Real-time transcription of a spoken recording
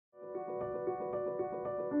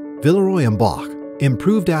Villeroy & Boch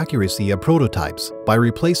improved accuracy of prototypes by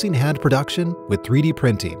replacing hand production with 3D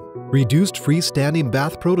printing, reduced freestanding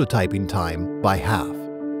bath prototyping time by half.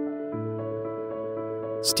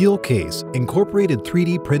 Steelcase incorporated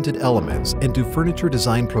 3D printed elements into furniture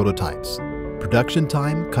design prototypes. Production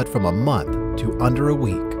time cut from a month to under a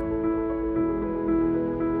week.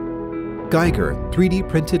 Geiger 3D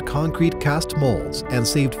printed concrete cast molds and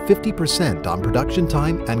saved 50% on production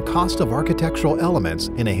time and cost of architectural elements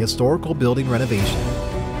in a historical building renovation.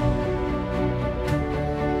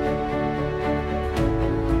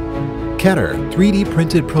 Ketter 3D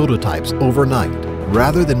printed prototypes overnight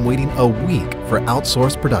rather than waiting a week for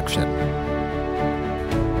outsourced production.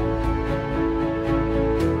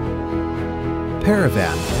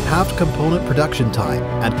 Paravan halved component production time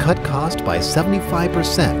and cut cost by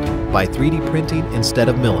 75% by 3D printing instead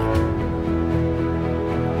of milling.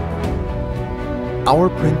 Our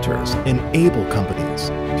printers enable companies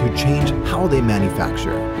to change how they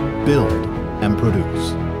manufacture, build, and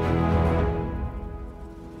produce.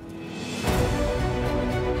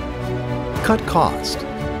 Cut cost,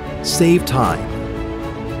 save time,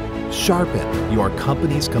 sharpen your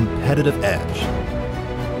company's competitive edge.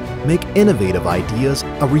 Make innovative ideas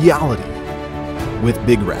a reality with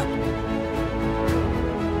BigRep.